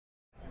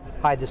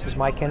Hi, this is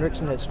Mike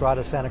Hendrickson at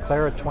Strata Santa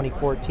Clara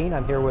 2014.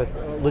 I'm here with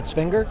Lutz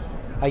Finger.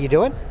 How you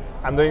doing?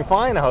 I'm doing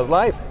fine. How's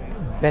life?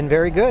 Been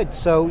very good.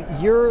 So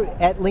you're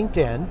at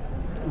LinkedIn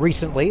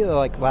recently,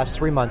 like last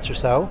 3 months or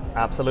so.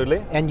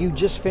 Absolutely. And you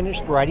just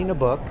finished writing a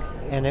book,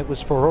 and it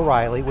was for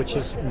O'Reilly, which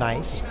is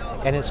nice.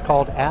 And it's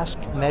called Ask,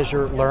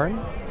 Measure,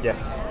 Learn.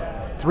 Yes.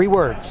 3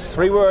 words.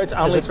 3 words,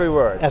 only 3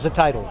 words. As a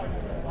title.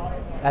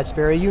 That's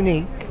very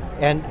unique.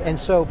 And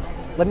so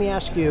let me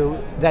ask you,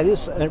 that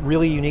is a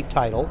really unique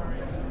title.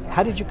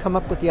 How did you come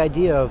up with the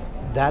idea of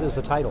that as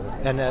a title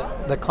and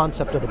the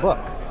concept of the book?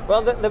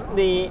 Well,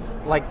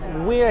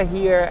 we're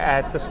here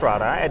at the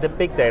Strata at a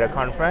big data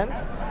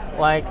conference.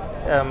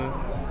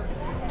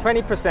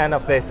 20%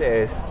 of this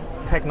is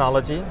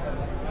technology,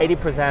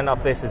 80%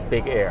 of this is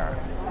big air.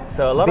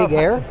 So a lot big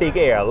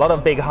air, a lot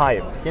of big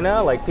hype.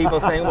 Like people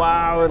saying,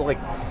 "Wow,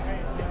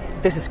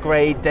 this is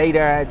great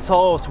data. It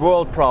solves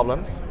world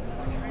problems."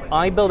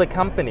 I built a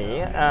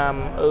company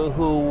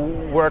who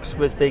works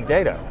with big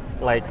data.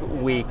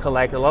 We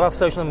collect a lot of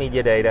social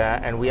media data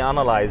and we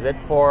analyze it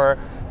for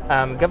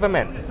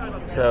governments.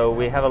 So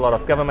we have a lot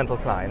of governmental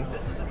clients.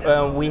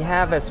 We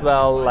have as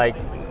well a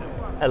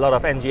lot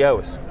of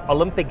NGOs.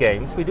 Olympic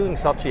Games, we're doing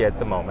Sochi at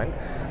the moment,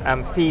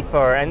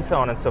 FIFA and so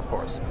on and so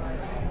forth.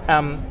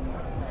 And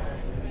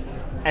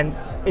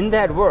in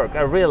that work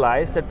I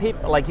realized that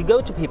people, you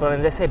go to people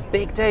and they say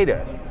big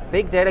data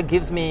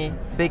gives me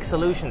big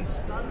solutions.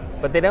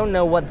 But they don't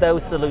know what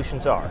those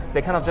solutions are.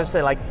 They kind of just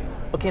say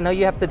okay, now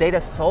you have the data,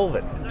 solve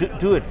it,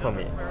 do it for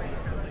me.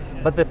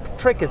 But the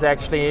trick is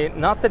actually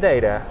not the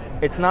data,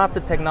 it's not the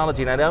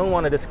technology, and I don't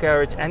want to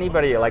discourage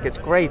anybody, it's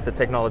great the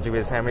technology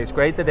with Hammer, it's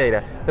great the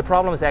data. The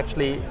problem is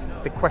actually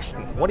the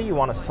question, what do you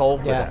want to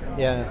solve with that?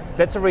 Yeah.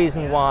 That's the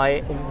reason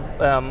why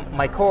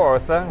my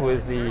co-author, who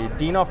is the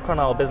Dean of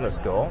Cornell Business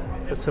School,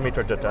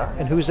 Sumitra Jutta.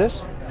 And who's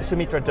this?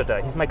 Sumitra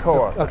Jutta, he's my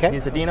co-author. Okay.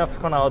 He's the Dean of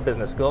Cornell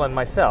Business School, and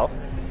myself,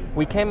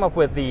 we came up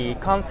with the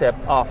concept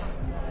of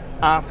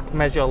ask,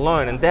 measure,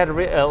 learn, and that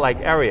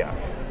area.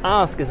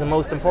 Ask is the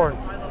most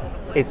important.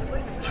 It's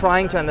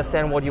trying to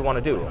understand what you want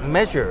to do.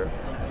 Measure,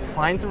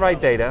 find the right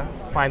data,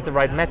 find the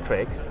right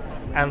metrics,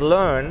 and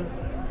learn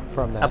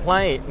from that.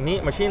 Apply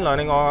machine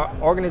learning or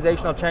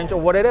organizational change or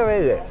whatever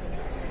it is.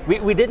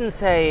 We didn't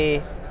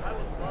say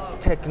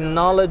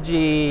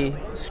technology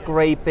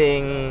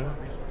scraping,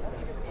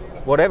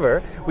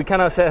 whatever. We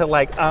kind of said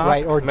ask,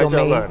 right, or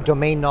measure, learn.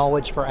 Domain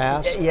knowledge for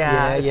ask.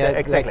 Yeah,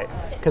 exactly.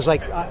 Because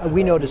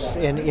we notice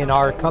in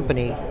our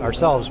company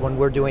ourselves, when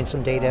we're doing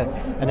some data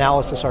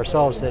analysis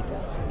ourselves, that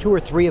 2 or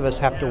 3 of us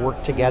have to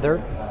work together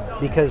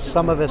because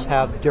some of us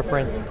have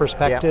different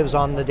perspectives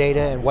on the data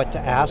and what to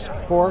ask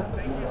for,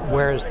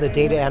 whereas the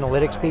data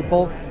analytics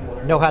people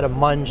know how to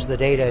munge the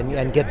data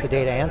and get the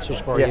data answers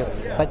for you,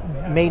 but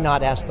may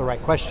not ask the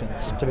right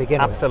questions to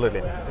begin with.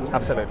 Absolutely.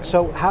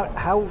 So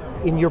how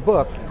in your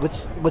book,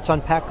 let's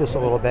unpack this a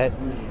little bit.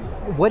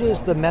 What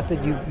is the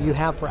method you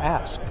have for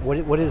ask?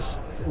 What is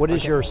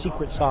your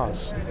secret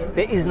sauce?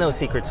 There is no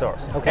secret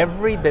sauce. Okay.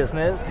 Every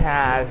business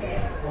has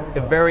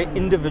a very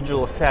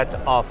individual set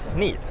of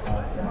needs.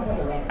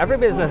 Every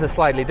business is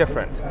slightly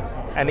different.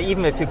 And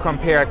even if you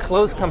compare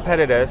close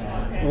competitors,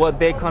 what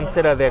they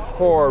consider their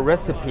core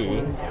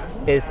recipe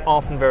is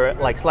often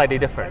very slightly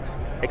different,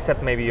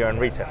 except maybe you're in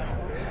retail.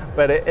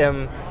 But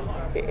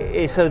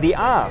so the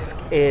ask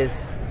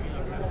is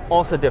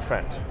also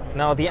different.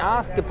 Now the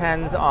ask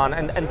depends on,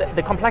 and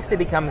the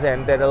complexity comes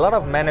in that a lot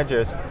of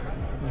managers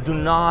do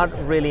not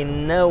really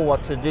know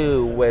what to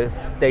do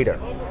with data.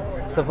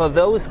 So for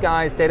those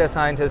guys, data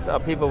scientists are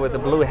people with a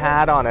blue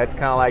hat on it,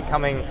 kind of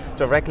coming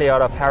directly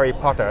out of Harry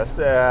Potter's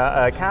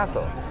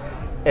castle.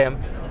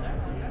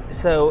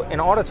 So in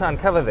order to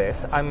uncover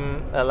this,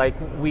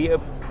 we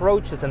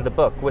approach this in the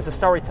book with a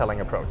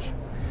storytelling approach.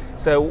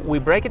 So we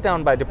break it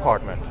down by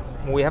department.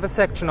 We have a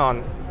section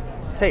on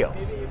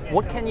sales.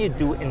 What can you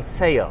do in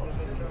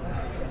sales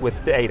with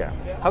data?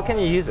 How can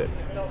you use it?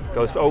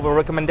 Goes over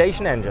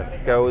recommendation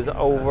engines, goes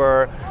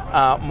over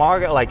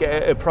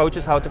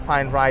approaches how to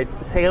find right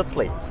sales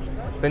leads.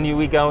 Then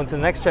we go into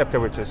the next chapter,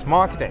 which is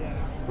marketing.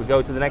 We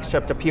go to the next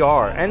chapter,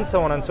 PR, and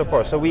so on and so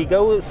forth. So we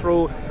go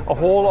through a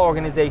whole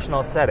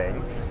organizational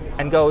setting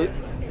and go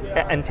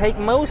and take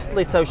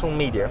mostly social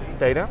media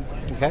data.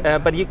 Okay.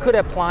 But you could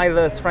apply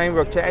this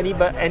framework to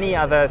any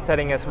other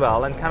setting as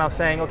well, and kind of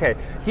saying, okay,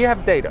 here I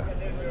have data.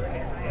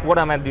 What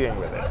am I doing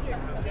with it?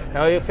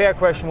 Now, a fair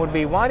question would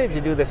be, why did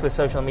you do this with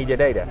social media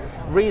data?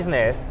 Reason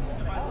is,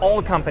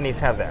 all companies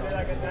have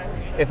that.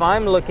 If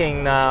I'm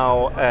looking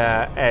now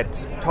at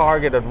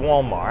Target, at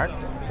Walmart,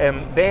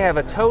 they have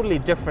a totally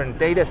different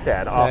data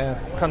set of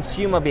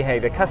consumer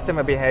behavior,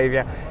 customer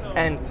behavior,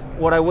 and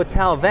what I would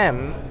tell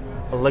them,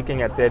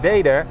 looking at their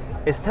data,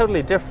 is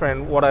totally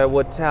different what I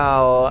would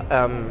tell,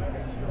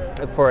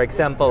 for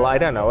example, I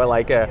don't know,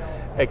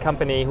 a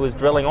company who's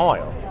drilling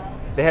oil.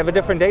 They have a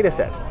different data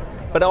set.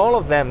 But all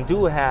of them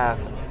do have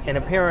an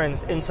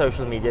appearance in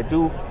social media,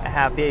 do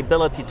have the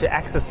ability to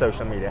access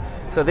social media.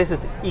 So this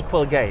is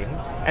equal game,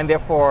 and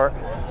therefore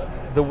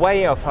the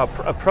way of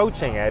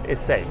approaching it is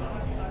same.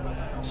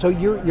 So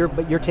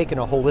you're taking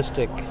a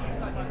holistic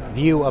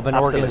view of an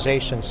Absolutely.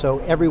 organization, so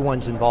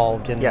everyone's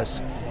involved in Yes.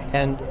 this.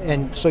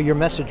 And so your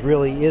message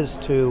really is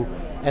to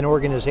an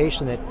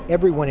organization that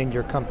everyone in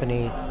your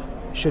company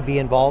should be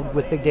involved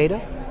with big data?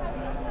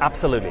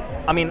 Absolutely.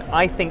 I mean,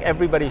 I think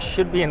everybody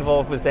should be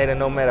involved with data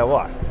no matter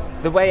what.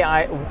 The way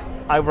I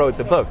wrote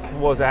the book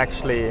was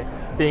actually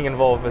being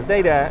involved with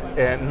data,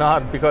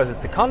 not because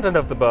it's the content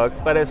of the book,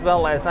 but as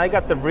well as I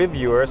got the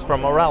reviewers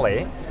from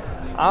O'Reilly.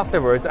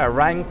 Afterwards, I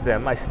ranked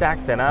them, I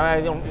stacked them,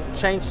 I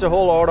changed the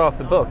whole order of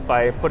the book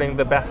by putting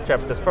the best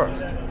chapters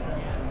first.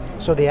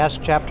 So the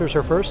Ask chapters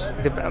are first?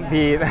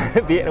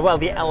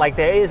 Like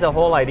there is a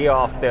whole idea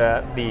of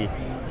the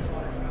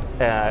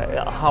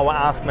how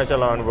Ask, Measure,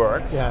 Learn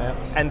works,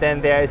 and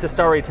then there is the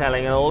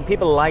storytelling, and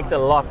people liked a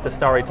lot the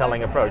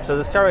storytelling approach. So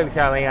the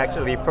storytelling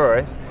actually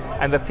first,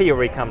 and the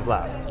theory comes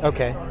last.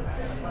 Okay.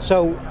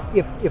 So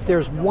if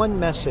there's one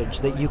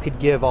message that you could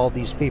give all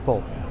these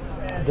people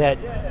that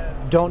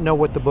don't know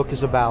what the book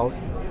is about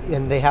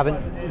and they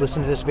haven't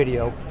listened to this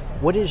video,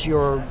 what is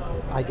your,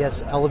 I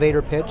guess,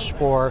 elevator pitch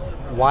for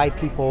why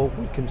people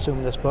would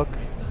consume this book?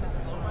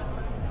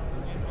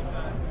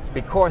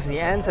 Because the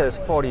answer is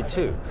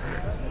 42.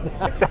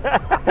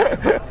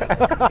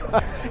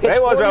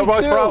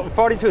 It's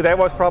 42. That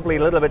was probably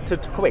a little bit too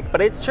quick, but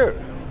it's true.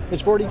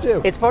 It's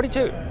 42. It's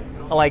 42.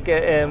 Like,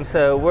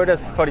 so where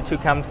does 42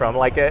 come from?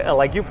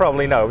 Like you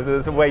probably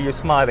know, the way you're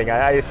smiling,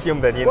 I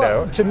assume that you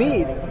know. To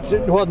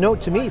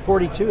me,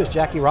 42 is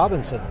Jackie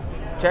Robinson.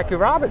 Jackie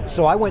Robinson.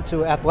 So I went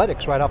to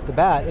athletics right off the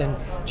bat, and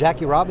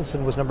Jackie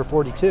Robinson was number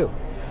 42.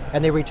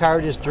 And they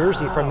retired his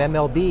jersey from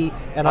MLB,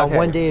 and on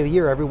one day a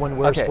year, everyone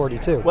wears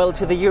 42. Well,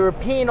 to the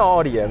European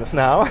audience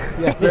now,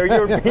 the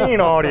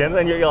European audience,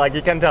 and you're like,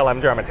 you can tell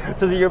I'm German.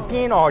 To the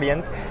European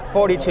audience,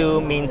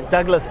 42 means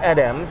Douglas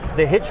Adams,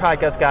 The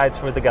Hitchhiker's Guide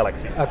Through the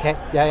Galaxy. Okay,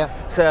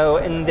 yeah. So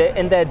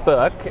in that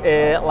book,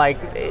 they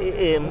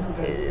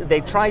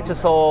try to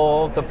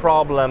solve the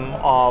problem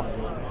of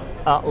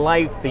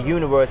life, the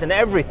universe, and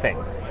everything.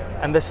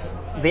 And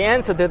the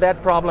answer to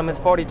that problem is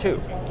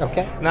 42.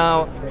 Okay.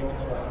 Now,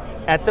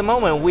 at the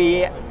moment,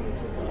 we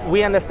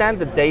understand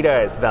that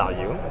data is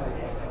value.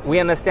 We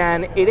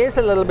understand it is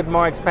a little bit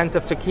more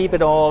expensive to keep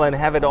it all and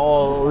have it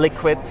all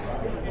liquid,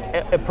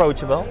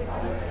 approachable.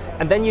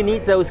 And then you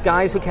need those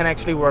guys who can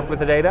actually work with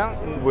the data,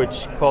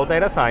 which call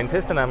data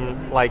scientists, and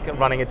I'm like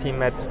running a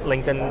team at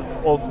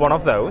LinkedIn, or one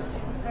of those.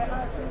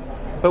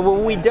 But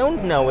what we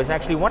don't know is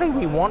actually what do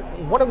we want?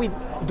 What are we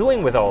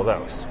doing with all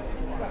those?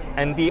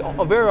 And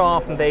very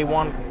often they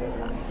want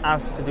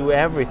us to do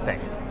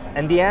everything.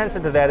 And the answer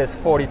to that is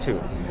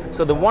 42.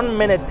 So the 1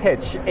 minute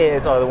pitch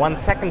is, or the 1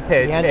 second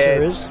pitch the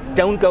answer is,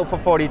 don't go for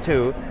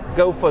 42,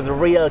 go for the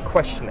real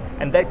question.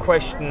 And that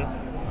question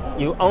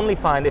you only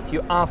find if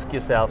you ask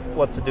yourself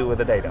what to do with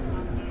the data.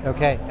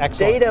 Okay,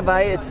 excellent. Data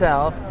by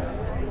itself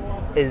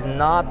is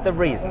not the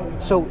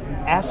reason. So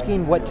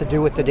asking what to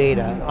do with the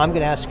data, I'm going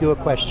to ask you a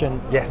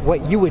question. Yes.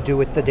 What you would do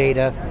with the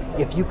data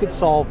if you could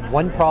solve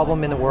one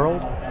problem in the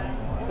world,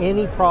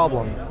 any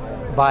problem,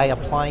 by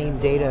applying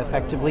data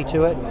effectively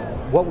to it,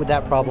 what would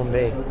that problem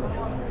be?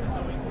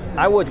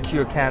 I would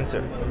cure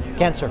cancer.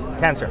 Cancer.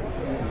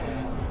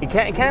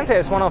 Cancer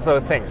is one of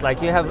those things.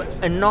 Like, you have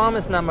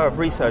enormous number of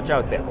research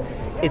out there.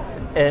 It's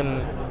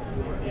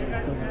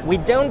we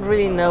don't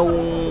really know,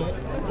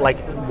 like,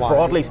 why?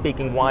 Broadly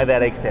speaking, why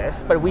that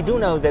exists, but we do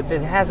know that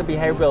it has a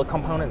behavioral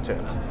component to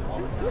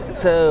it.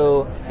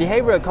 So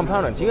behavioral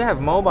components. You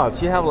have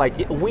mobiles. You have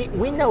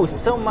we know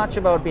so much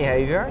about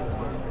behavior.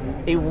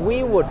 If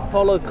we would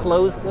follow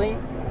closely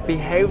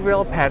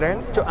behavioral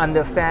patterns to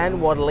understand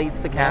what leads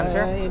to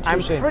cancer,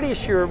 I'm pretty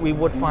sure we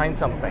would find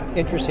something.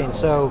 Interesting.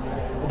 So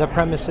the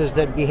premise is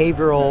that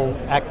behavioral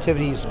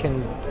activities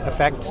can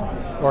affect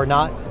or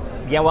not?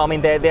 Yeah, well, I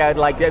mean, they're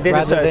like, this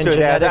rather is true.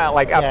 Genetic?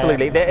 Like,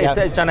 absolutely. Yeah.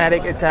 It's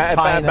genetic, it's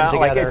about,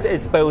 like,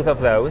 it's both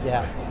of those.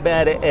 Yeah.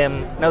 But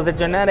no, the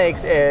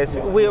genetics is,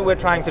 we're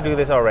trying to do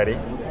this already.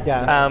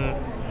 Yeah.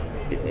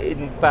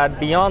 But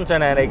beyond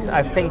genetics,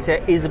 I think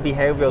there is a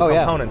behavioral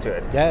component to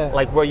it. Yeah.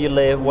 Like where you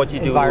live, what you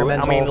do.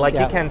 Environmental. I mean, like,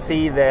 you can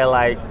see there,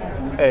 like,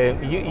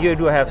 you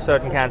do have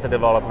certain cancer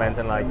development,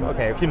 and like,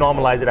 okay, if you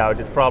normalize it out,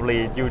 it's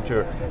probably due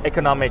to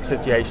economic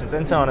situations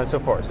and so on and so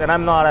forth. And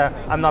I'm not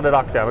a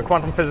doctor. I'm a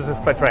quantum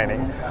physicist by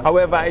training.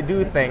 However, I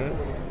do think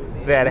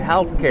that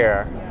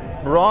healthcare,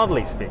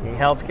 broadly speaking,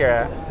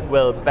 healthcare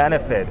will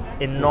benefit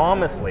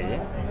enormously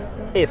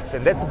if,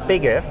 and that's a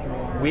big if,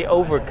 we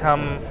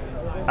overcome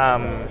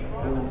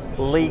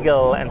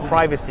legal and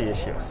privacy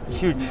issues.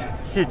 Huge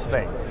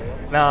thing.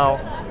 Now,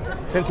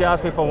 since you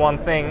asked me for one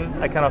thing,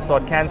 I kind of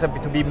thought cancer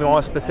to be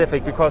more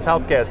specific because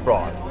healthcare is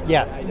broad.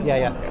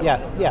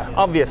 Yeah.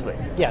 Obviously.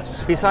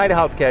 Yes. Beside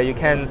healthcare, you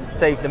can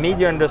save the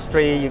media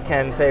industry, you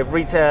can save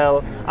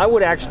retail. I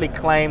would actually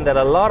claim that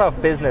a lot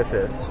of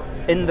businesses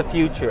in the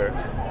future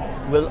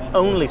will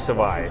only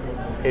survive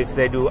if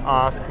they do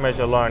ask,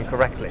 measure, learn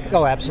correctly.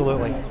 Oh,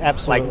 absolutely.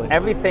 Absolutely. Like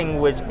everything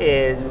which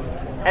is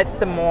at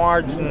the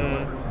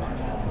margin,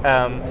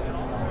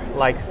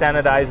 like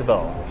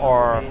standardizable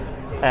or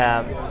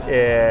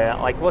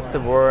like what's the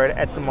word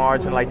at the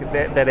margin, like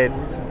that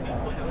it's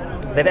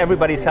that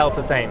everybody sells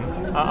the same.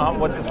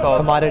 What's this called?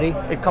 Commodity.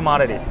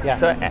 Commodity. Yeah.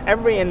 So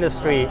every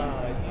industry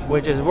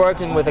which is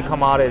working with a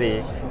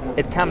commodity,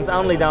 it comes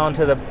only down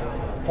to the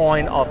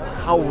point of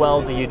how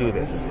well do you do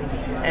this.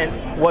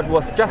 And what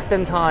was just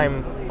in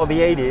time for the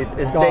 80s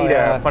is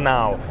data for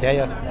now.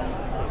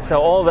 Yeah. So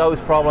all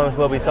those problems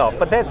will be solved.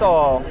 But that's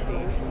all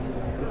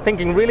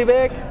thinking really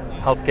big,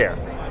 healthcare.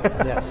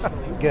 Yes,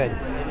 good.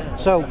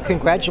 So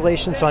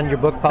congratulations on your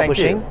book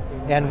publishing.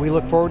 Thank you. And we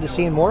look forward to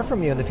seeing more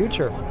from you in the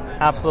future.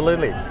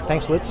 Absolutely.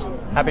 Thanks, Lutz.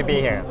 Happy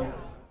being here.